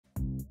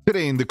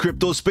Today in the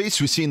crypto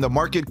space, we're seeing the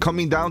market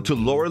coming down to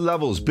lower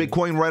levels.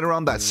 Bitcoin right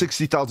around that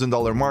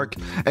 $60,000 mark,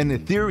 and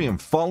Ethereum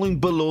falling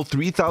below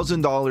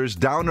 $3,000,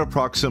 down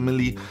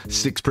approximately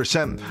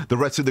 6%. The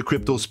rest of the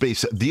crypto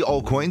space, the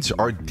altcoins,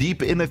 are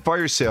deep in a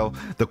fire sale.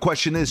 The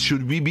question is,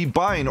 should we be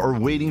buying or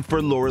waiting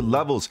for lower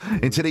levels?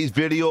 In today's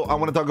video, I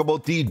want to talk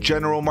about the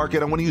general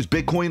market. I want to use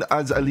Bitcoin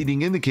as a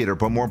leading indicator,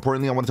 but more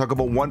importantly, I want to talk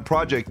about one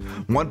project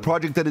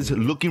that is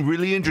looking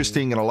really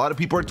interesting, and a lot of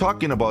people are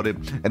talking about it,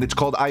 and it's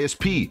called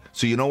ISP.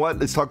 So you know what?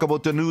 Let's talk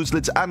about the news,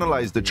 let's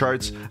analyze the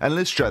charts, and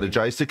let's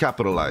strategize to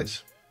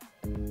capitalize.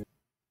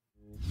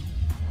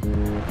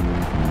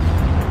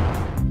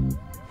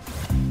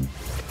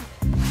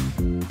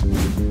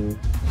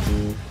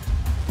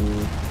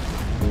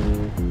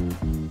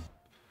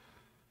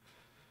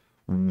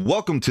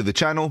 Welcome to the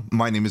channel.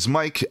 My name is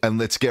Mike, and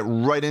let's get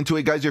right into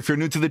it, guys. If you're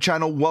new to the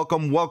channel,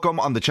 welcome.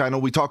 On the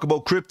channel, we talk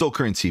about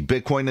cryptocurrency,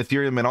 Bitcoin,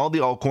 Ethereum, and all the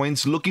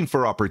altcoins, looking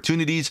for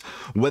opportunities.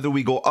 Whether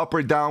we go up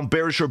or down,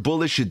 bearish or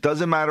bullish, it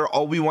doesn't matter.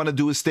 All we want to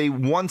do is stay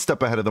one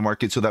step ahead of the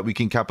market so that we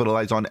can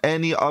capitalize on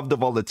any of the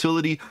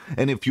volatility.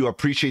 And if you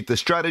appreciate the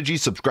strategy,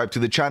 subscribe to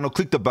the channel,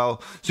 click the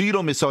bell so you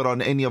don't miss out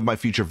on any of my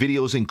future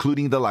videos,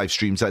 including the live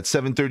streams at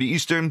 7:30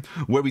 Eastern,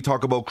 where we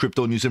talk about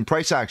crypto news and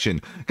price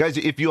action. Guys,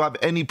 if you have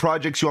any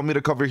projects you want me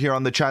to cover here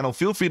on the channel,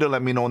 feel free to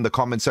let me know in the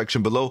comment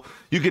section below.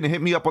 You can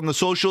hit me up on the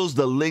socials.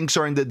 The links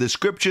are in the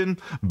description.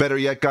 Better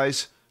yet,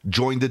 guys,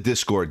 join the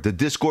Discord. The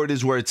Discord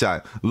is where it's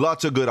at.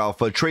 Lots of good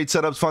alpha, trade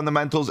setups,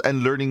 fundamentals,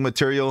 and learning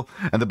material.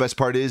 And the best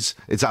part is,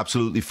 it's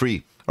absolutely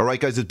free. All right,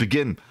 guys, let's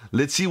begin.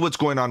 Let's see what's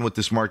going on with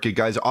this market,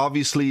 guys.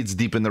 Obviously, it's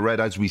deep in the red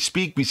as we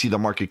speak. We see the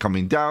market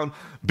coming down.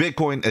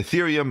 Bitcoin,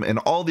 Ethereum, and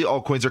all the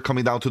altcoins are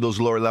coming down to those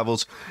lower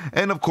levels.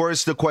 And of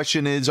course, the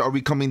question is, are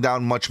we coming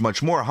down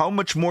much more? How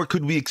much more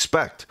could we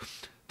expect?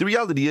 The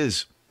reality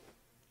is,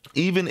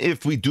 even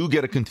if we do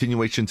get a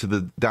continuation to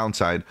the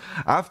downside,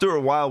 after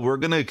a while, we're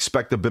going to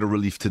expect a bit of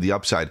relief to the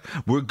upside.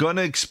 We're going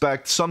to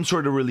expect some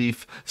sort of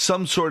relief,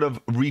 some sort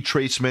of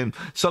retracement,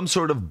 some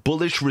sort of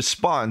bullish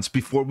response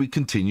before we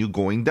continue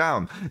going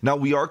down. Now,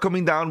 we are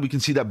coming down. We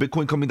can see that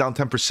Bitcoin coming down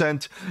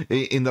 10%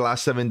 in the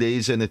last 7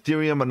 days, and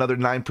Ethereum another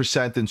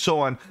 9%, and so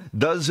on,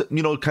 does,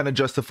 kind of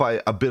justify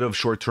a bit of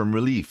short-term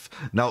relief.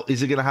 Now,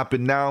 is it going to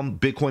happen now?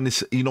 Bitcoin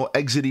is,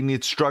 exiting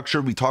its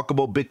structure. We talk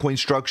about Bitcoin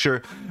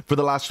structure for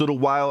the last little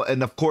while.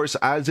 And of course,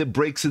 as it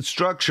breaks its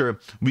structure,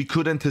 we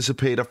could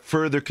anticipate a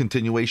further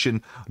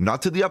continuation,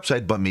 not to the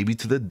upside, but maybe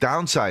to the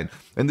downside.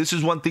 And this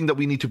is one thing that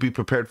we need to be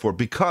prepared for,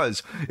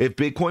 because if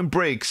Bitcoin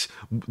breaks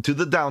to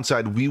the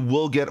downside, we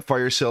will get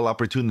fire sale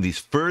opportunities,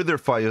 further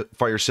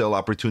fire sale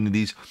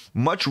opportunities,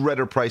 much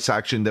redder price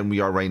action than we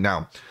are right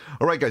now.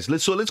 All right, guys,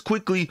 let's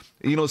quickly,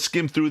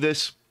 skim through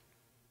this.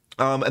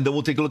 And then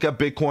we'll take a look at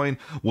Bitcoin.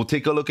 We'll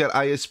take a look at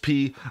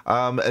ISP.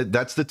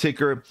 That's the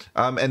ticker.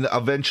 And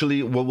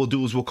eventually what we'll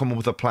do is we'll come up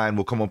with a plan.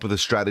 We'll come up with a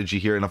strategy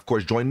here. And of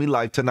course, join me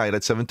live tonight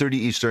at 7:30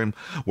 Eastern,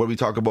 where we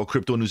talk about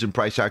crypto news and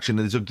price action.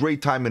 And it's a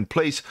great time and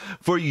place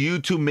for you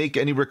to make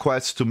any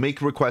requests,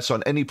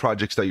 on any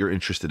projects that you're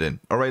interested in.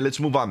 All right, let's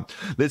move on.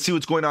 Let's see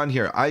what's going on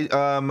here.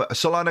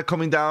 Solana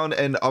coming down.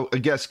 And I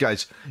guess,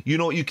 guys,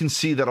 you can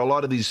see that a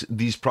lot of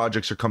these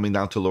projects are coming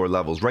down to lower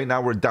levels. Right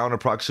now, we're down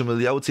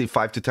approximately, I would say,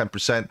 5 to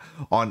 10%.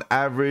 On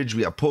average.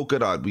 We have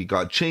Polkadot, we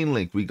got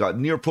Chainlink, we got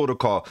Near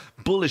Protocol,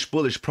 bullish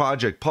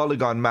project,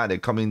 Polygon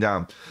Matic coming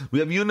down. We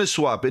have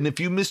Uniswap, and if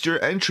you missed your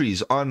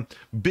entries on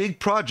big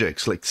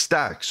projects like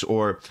Stacks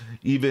or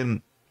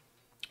even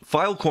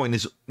Filecoin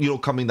is,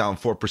 coming down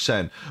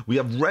 4%. We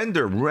have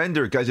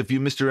Render, guys. If you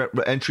missed your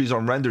entries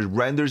on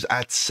Render's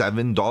at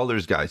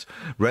 $7, guys.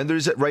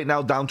 Render's right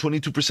now down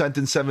 22%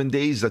 in 7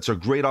 days. That's a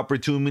great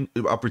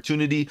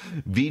opportunity.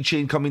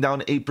 VeChain coming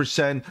down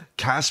 8%.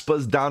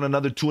 Caspa's down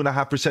another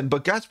 2.5%.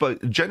 But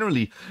Caspa,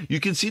 generally, you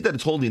can see that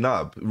it's holding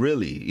up,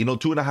 really.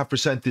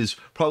 2.5% is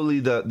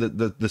probably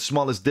the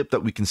smallest dip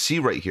that we can see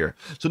right here.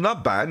 So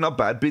not bad.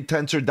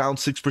 BitTensor down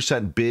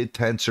 6%.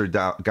 BitTensor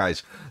down,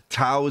 guys.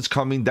 Tau is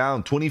coming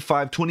down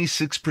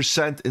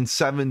 26% in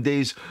 7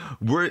 days.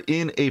 We're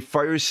in a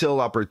fire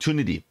sale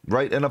opportunity,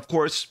 right? And of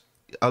course,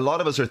 a lot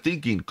of us are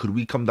thinking, could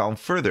we come down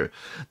further?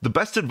 The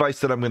best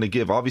advice that I'm going to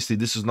give, obviously,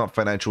 this is not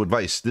financial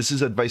advice. This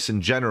is advice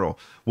in general.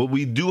 What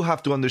we do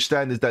have to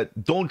understand is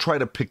that don't try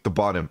to pick the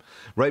bottom,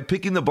 right?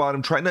 Picking the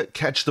bottom, trying to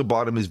catch the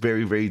bottom is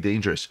very, very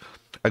dangerous.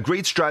 A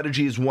great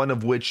strategy is one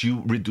of which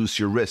you reduce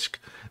your risk.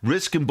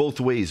 Risk in both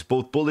ways,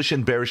 both bullish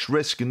and bearish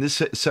risk. In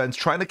this sense,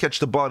 trying to catch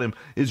the bottom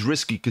is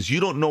risky because you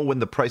don't know when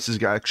the price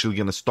is actually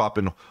going to stop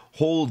and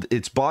hold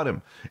its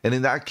bottom. And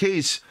in that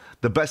case,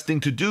 the best thing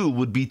to do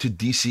would be to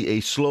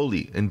DCA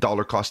slowly in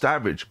dollar cost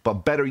average.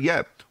 But better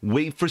yet,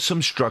 wait for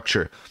some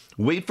structure.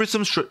 Wait for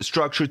some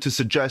structure to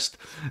suggest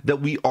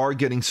that we are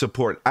getting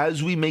support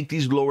as we make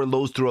these lower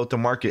lows throughout the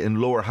market and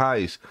lower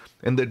highs.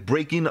 And the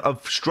breaking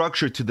of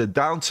structure to the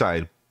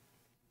downside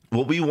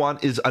What we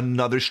want is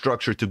another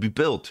structure to be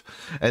built,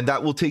 and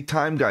that will take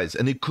time, guys.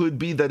 And it could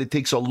be that it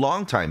takes a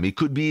long time. It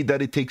could be that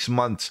it takes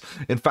months.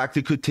 In fact,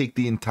 it could take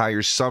the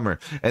entire summer,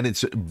 and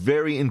it's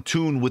very in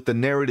tune with the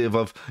narrative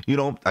of, you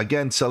know,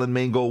 again, sell and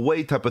main go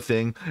away type of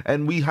thing.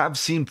 And we have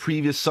seen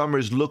previous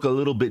summers look a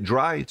little bit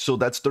dry, so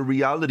that's the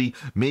reality.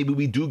 Maybe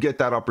we do get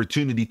that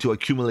opportunity to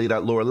accumulate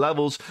at lower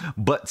levels,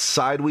 but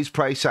sideways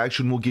price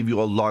action will give you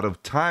a lot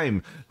of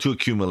time to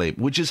accumulate,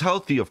 which is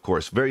healthy, of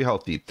course, very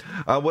healthy.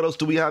 What else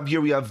do we have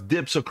here? We have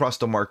dips across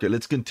the market.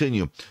 Let's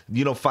continue.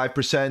 You know,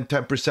 5%,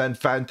 10%,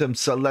 Phantom,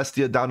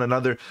 Celestia down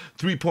another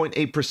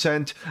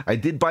 3.8%. I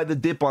did buy the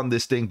dip on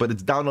this thing, but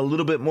it's down a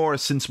little bit more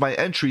since my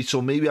entry,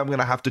 so maybe I'm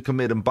gonna have to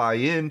commit and buy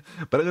in,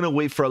 but I'm gonna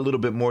wait for a little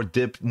bit more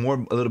dip, a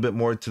little bit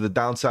more to the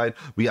downside.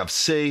 We have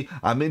Say.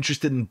 I'm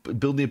interested in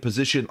building a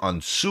position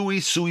on Sui.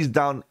 Sui's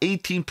down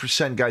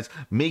 18%, guys,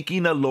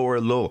 making a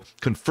lower low,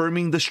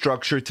 confirming the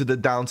structure to the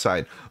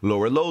downside.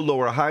 Lower low,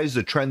 lower highs.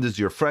 The trend is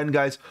your friend,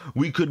 guys.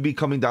 We could be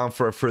coming down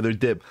for a further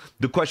dip.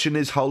 The question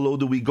is, how low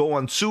do we go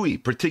on Sui,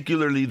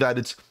 particularly that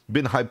it's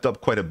been hyped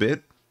up quite a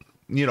bit?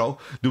 You know,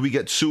 do we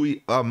get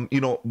Sui, you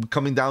know,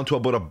 coming down to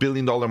about $1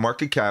 billion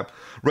market cap?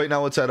 Right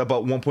now it's at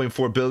about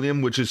 1.4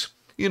 billion, which is,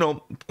 you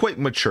know, quite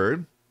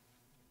mature.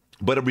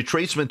 But a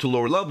retracement to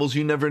lower levels,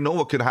 you never know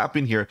what could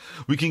happen here.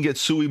 We can get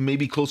Sui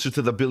maybe closer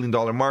to the $1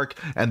 billion mark,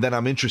 and then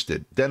I'm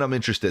interested.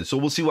 So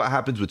we'll see what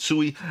happens with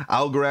Sui.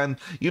 Algorand,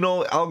 you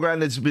know,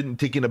 Algorand has been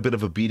taking a bit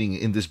of a beating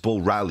in this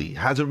bull rally.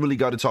 Hasn't really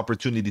got its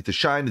opportunity to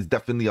shine. It's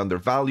definitely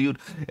undervalued.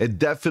 It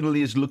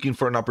definitely is looking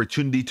for an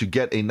opportunity to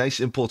get a nice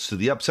impulse to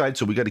the upside,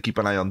 so we got to keep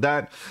an eye on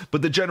that.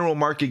 But the general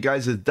market,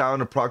 guys, is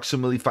down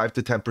approximately 5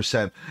 to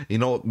 10%. You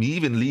know,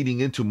 even leading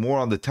into more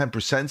on the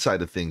 10%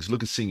 side of things.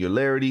 Look at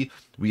Singularity.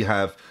 We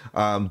have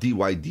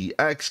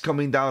DYDX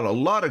coming down. A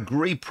lot of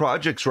great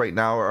projects right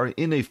now are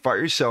in a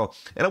fire sale,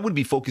 and I would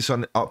be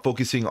focusing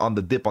on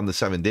the dip on the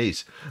 7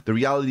 days. The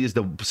reality is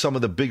that some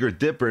of the bigger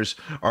dippers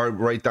are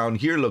right down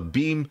here. Look,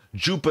 Beam,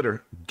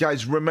 Jupiter.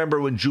 Guys, remember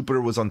when Jupiter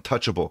was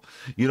untouchable?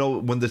 You know,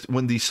 when the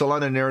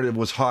Solana narrative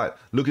was hot.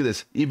 Look at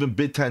this. Even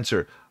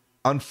BitTensor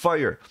on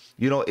fire.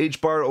 You know,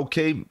 HBAR,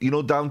 okay, you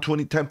know, down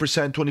 10%,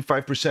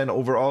 25%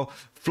 overall.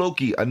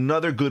 Floki,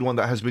 another good one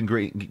that has been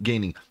great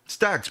gaining.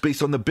 Stacks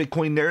based on the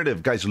Bitcoin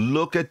narrative. Guys,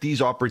 look at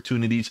these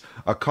opportunities.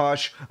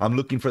 Akash, I'm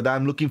looking for that.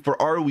 I'm looking for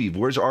Arweave.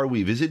 Where's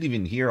Arweave? Is it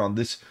even here on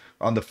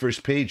the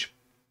first page?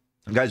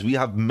 Guys, we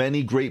have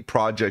many great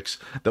projects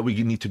that we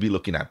need to be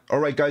looking at. All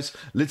right, guys,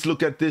 let's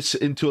look at this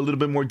into a little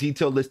bit more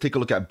detail. Let's take a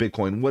look at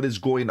Bitcoin. What is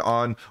going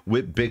on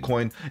with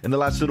Bitcoin? In the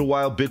last little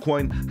while,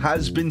 Bitcoin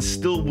has been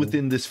still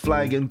within this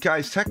flag. And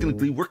guys,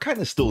 technically, we're kind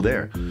of still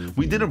there.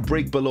 We didn't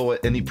break below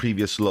any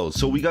previous lows.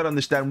 So we got to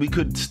understand we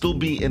could still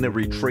be in a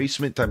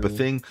retracement type of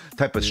thing,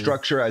 type of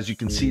structure. As you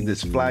can see,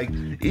 this flag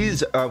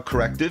is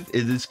corrective.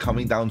 It is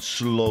coming down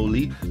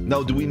slowly.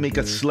 Now, do we make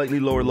a slightly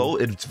lower low?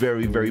 It's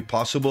very, very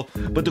possible.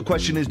 But the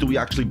question is, do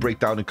we actually break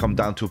down and come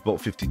down to about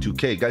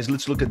 52K? Guys,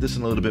 let's look at this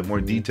in a little bit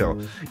more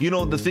detail. You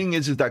know, the thing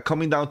is that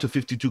coming down to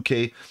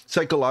 52K,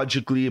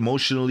 psychologically,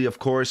 emotionally, of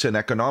course, and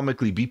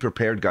economically, be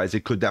prepared, guys.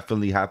 It could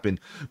definitely happen.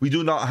 We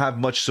do not have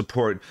much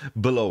support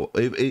below.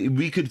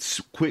 We could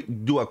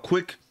do a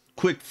quick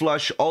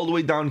flush all the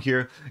way down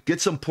here, get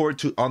some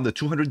support on the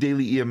 200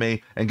 daily EMA,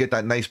 and get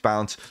that nice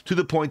bounce to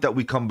the point that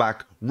we come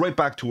back right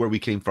back to where we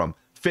came from.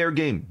 Fair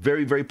game,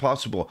 very, very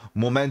possible.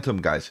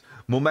 Momentum, guys.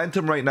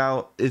 Momentum right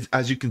now is,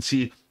 as you can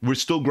see, we're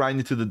still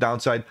grinding to the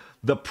downside.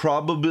 The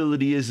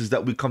probability is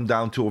that we come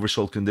down to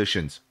oversold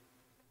conditions.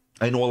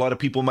 I know a lot of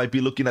people might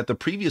be looking at the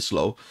previous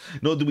low.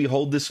 No, do we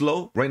hold this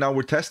low? Right now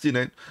we're testing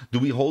it. Do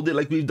we hold it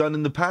like we've done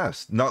in the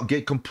past? Not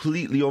get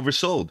completely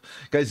oversold.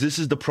 Guys, this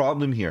is the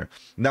problem here.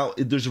 Now,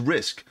 there's a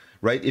risk,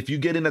 right? If you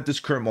get in at this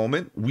current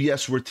moment,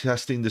 yes, we're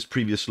testing this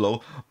previous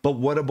low, but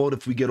what about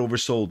if we get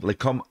oversold, like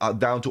come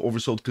down to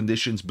oversold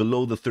conditions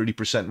below the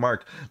 30%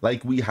 mark,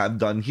 like we have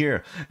done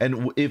here?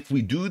 And if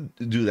we do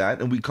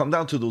that and we come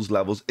down to those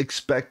levels,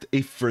 expect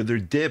a further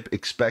dip,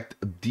 expect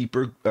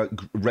deeper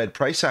red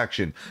price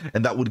action,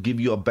 and that would give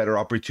you a better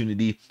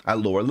opportunity at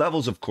lower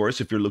levels, of course,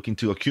 if you're looking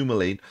to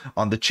accumulate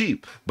on the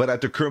cheap. But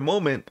at the current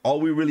moment, all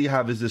we really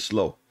have is this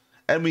low.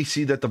 And we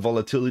see that the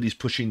volatility is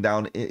pushing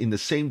down in the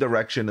same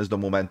direction as the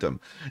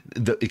momentum.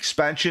 The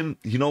expansion,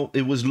 you know,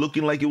 it was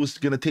looking like it was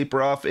going to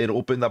taper off. It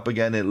opened up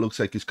again. It looks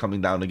like it's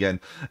coming down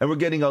again. And we're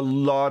getting a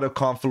lot of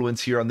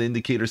confluence here on the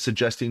indicator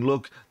suggesting,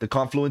 look, the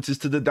confluence is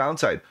to the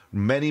downside.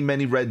 Many,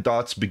 many red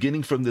dots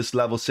beginning from this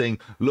level saying,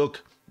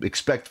 look,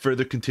 expect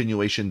further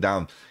continuation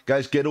down.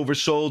 Guys, get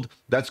oversold.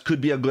 That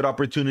could be a good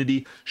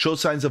opportunity. Show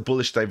signs of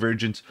bullish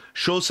divergence.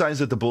 Show signs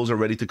that the bulls are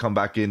ready to come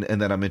back in, and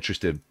then I'm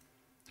interested.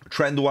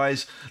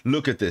 Trend-wise,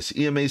 look at this.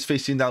 EMA is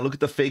facing down. Look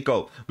at the fake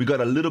out. We got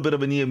a little bit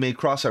of an EMA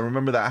cross. I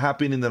remember that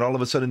happening, and then all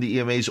of a sudden the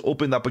EMAs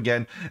opened up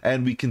again,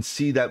 and we can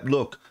see that,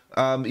 look,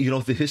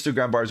 The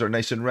histogram bars are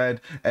nice and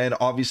red, and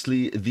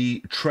obviously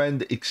the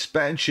trend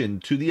expansion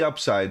to the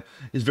upside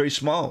is very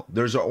small.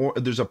 There's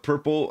a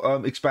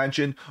purple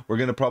expansion. We're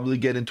going to probably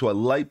get into a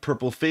light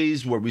purple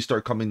phase where we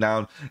start coming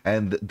down,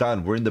 and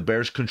done. We're in the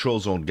bearish control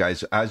zone,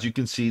 guys. As you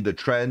can see, the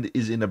trend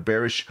is in a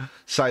bearish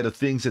side of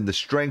things, and the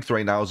strength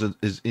right now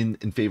is in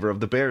favor of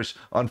the bears.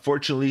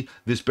 Unfortunately,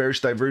 this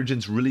bearish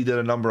divergence really did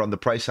a number on the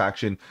price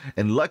action,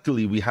 and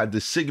luckily we had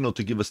this signal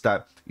to give us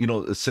that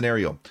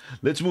scenario.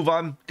 Let's move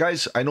on,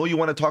 guys. I know you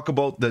want to talk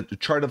about the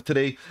chart of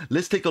today.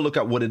 Let's take a look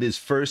at what it is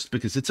first,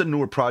 because it's a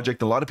newer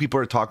project a lot of people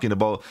are talking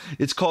about.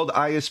 It's called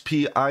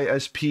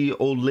ISPolink,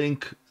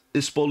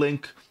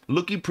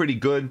 looking pretty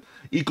good.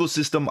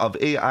 Ecosystem of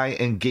AI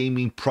and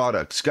gaming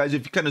products. Guys,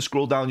 if you kind of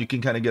scroll down, you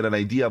can kind of get an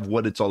idea of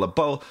what it's all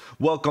about.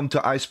 Welcome to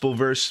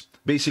ISPoverse.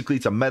 Basically,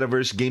 it's a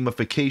metaverse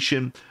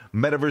gamification,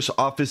 metaverse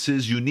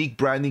offices, unique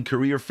branding,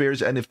 career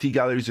fairs, NFT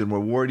galleries, and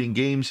rewarding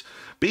games.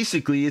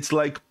 Basically, it's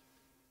like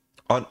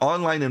an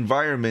online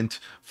environment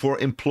for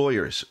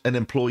employers and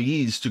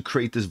employees to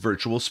create this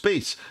virtual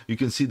space. You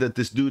can see that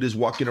this dude is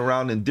walking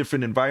around in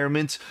different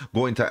environments,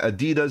 going to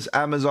Adidas,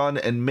 Amazon,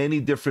 and many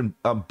different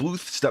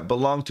booths that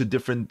belong to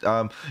different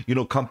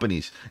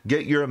companies.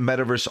 Get your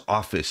metaverse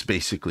office,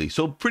 basically.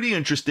 So pretty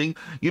interesting.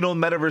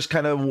 Metaverse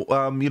kind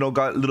of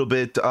got a little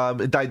bit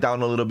it died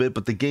down a little bit,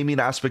 but the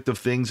gaming aspect of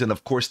things, and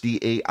of course the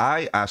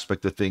AI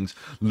aspect of things,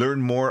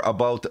 learn more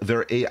about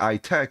their AI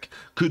tech,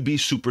 could be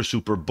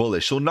super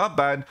bullish. So not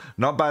bad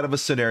of a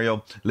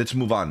scenario. Let's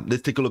move on.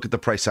 Let's take a look at the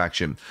price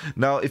action.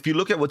 Now, if you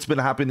look at what's been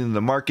happening in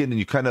the market, and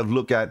you kind of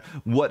look at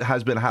what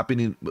has been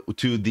happening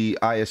to the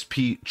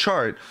ISP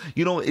chart,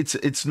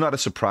 it's not a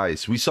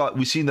surprise. We've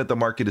seen that the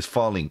market is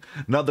falling.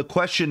 Now, the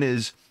question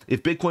is,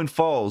 if Bitcoin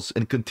falls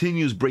and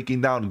continues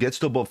breaking down, gets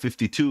to about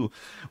 52,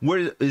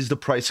 where is the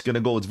price going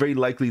to go? It's very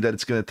likely that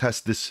it's going to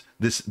test this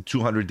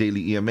 200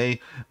 daily EMA,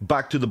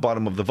 back to the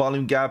bottom of the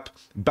volume gap,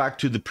 back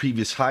to the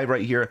previous high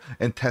right here,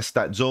 and test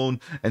that zone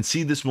and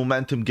see this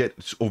momentum get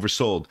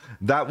oversold.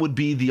 That would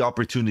be the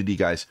opportunity,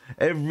 guys.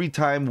 Every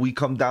time we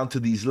come down to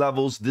these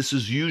levels, this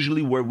is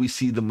usually where we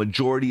see the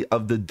majority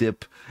of the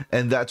dip,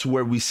 and that's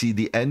where we see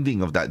the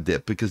ending of that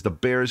dip, because the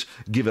bears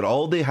give it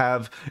all they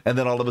have, and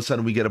then all of a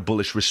sudden we get a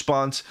bullish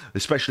response,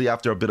 especially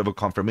after a bit of a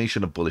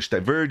confirmation of bullish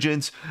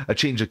divergence, a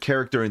change of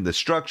character in the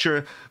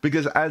structure,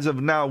 because as of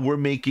now, we're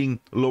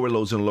making lower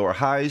lows and lower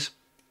highs.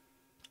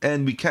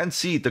 And we can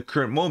see at the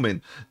current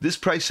moment, this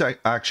price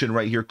action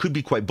right here could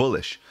be quite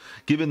bullish,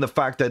 given the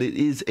fact that it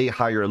is a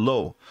higher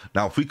low.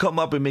 Now, if we come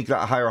up and make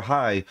that higher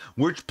high,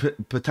 we're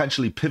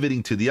potentially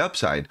pivoting to the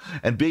upside.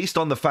 And based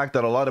on the fact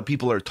that a lot of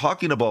people are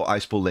talking about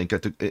ISPolink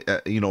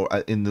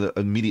in the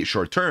immediate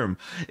short term,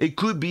 it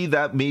could be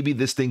that maybe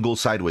this thing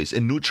goes sideways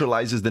and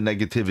neutralizes the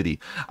negativity.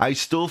 I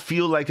still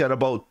feel like at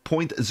about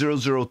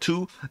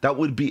 0.002, that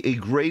would be a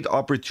great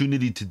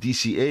opportunity to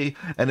DCA.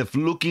 And if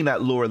looking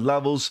at lower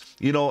levels,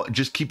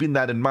 just keeping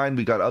that in mind,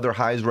 we got other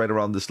highs right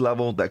around this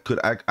level that could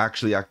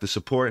actually act as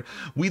support.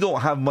 We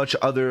don't have much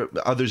other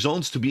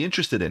zones to be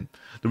interested in.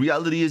 The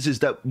reality is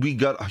that we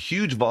got a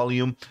huge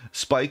volume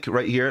spike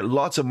right here,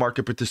 lots of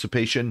market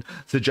participation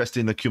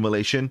suggesting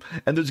accumulation,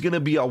 and there's going to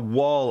be a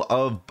wall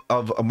of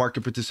a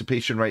market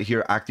participation right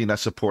here acting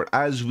as support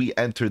as we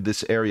enter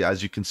this area.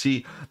 As you can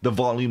see, the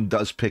volume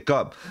does pick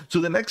up. So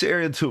the next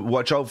area to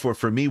watch out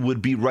for me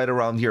would be right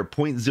around here,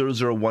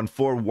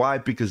 0.0014. Why?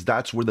 Because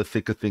that's where the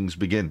thick of things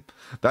begin.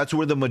 That's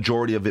where the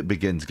majority of it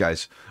begins,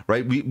 guys,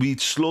 right? We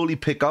slowly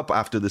pick up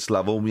after this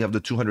level. We have the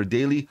 200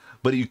 daily,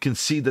 but you can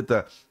see that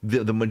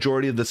the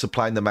majority of the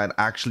supply and demand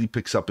actually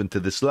picks up into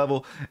this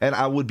level, and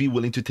I would be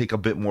willing to take a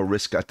bit more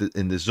risk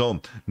in this zone.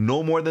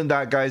 No more than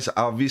that, guys.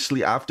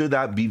 Obviously, after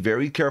that, be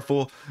very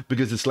careful,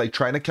 because it's like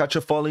trying to catch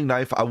a falling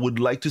knife. I would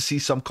like to see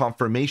some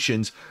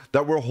confirmations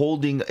that we're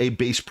holding a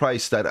base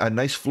price, that a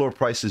nice floor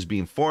price is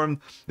being formed.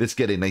 Let's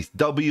get a nice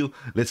W.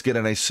 Let's get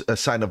a nice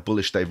sign of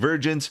bullish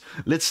divergence.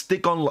 Let's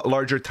stick on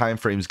larger time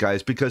frames,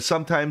 guys, because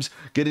sometimes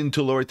getting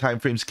into lower time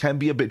frames can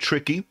be a bit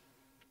tricky.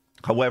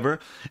 However,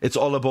 it's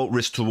all about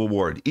risk to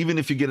reward. Even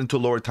if you get into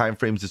lower time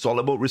frames, it's all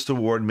about risk to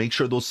reward. Make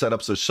sure those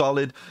setups are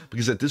solid,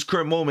 because at this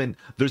current moment,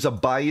 there's a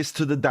bias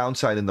to the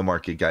downside in the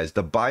market, guys.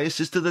 The bias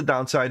is to the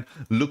downside.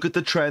 Look at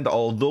the trend.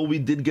 Although we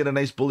did get a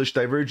nice bullish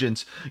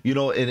divergence, and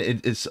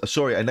it's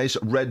a nice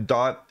red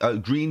dot,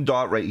 green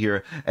dot right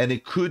here, and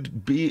it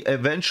could be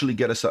eventually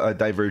get us a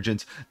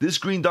divergence. This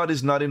green dot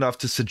is not enough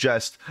to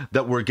suggest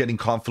that we're getting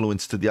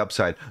confluence to the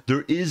upside.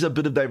 There is a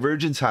bit of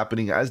divergence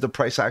happening as the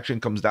price action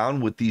comes down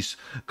with these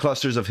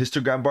clusters of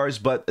histogram bars,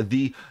 but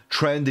the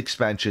trend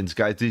expansions,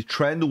 guys, the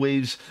trend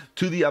waves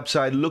to the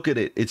upside, look at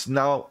it. It's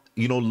now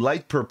you know,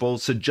 light purple,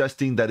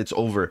 suggesting that it's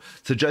over,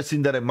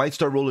 suggesting that it might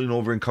start rolling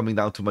over and coming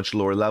down to much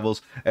lower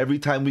levels. Every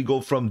time we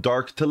go from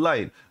dark to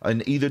light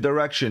in either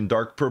direction,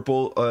 dark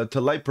purple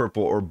to light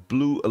purple, or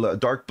blue,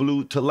 dark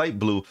blue to light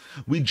blue,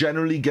 we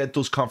generally get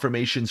those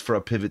confirmations for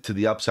a pivot to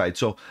the upside.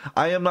 So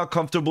I am not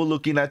comfortable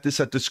looking at this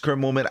at this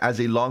current moment as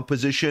a long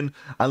position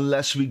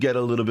unless we get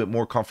a little bit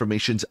more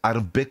confirmations out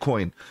of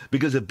Bitcoin,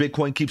 because if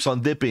Bitcoin keeps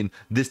on dipping,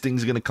 this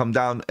thing's going to come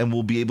down and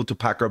we'll be able to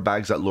pack our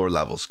bags at lower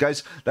levels.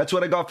 Guys, that's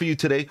what I got for you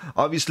today.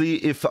 Obviously,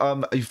 if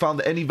you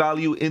found any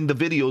value in the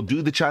video,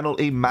 do the channel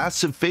a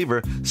massive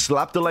favor,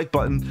 slap the like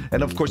button,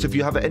 and of course, if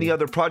you have any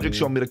other projects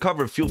you want me to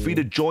cover, feel free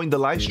to join the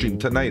live stream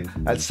tonight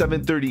at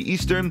 7:30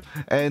 Eastern.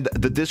 And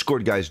the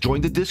Discord, guys,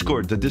 join the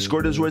Discord. The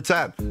Discord is where it's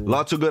at.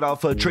 Lots of good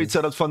alpha, trade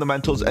setups,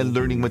 fundamentals, and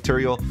learning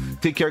material.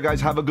 Take care,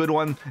 guys. Have a good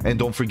one, and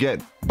don't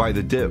forget, buy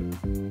the dip.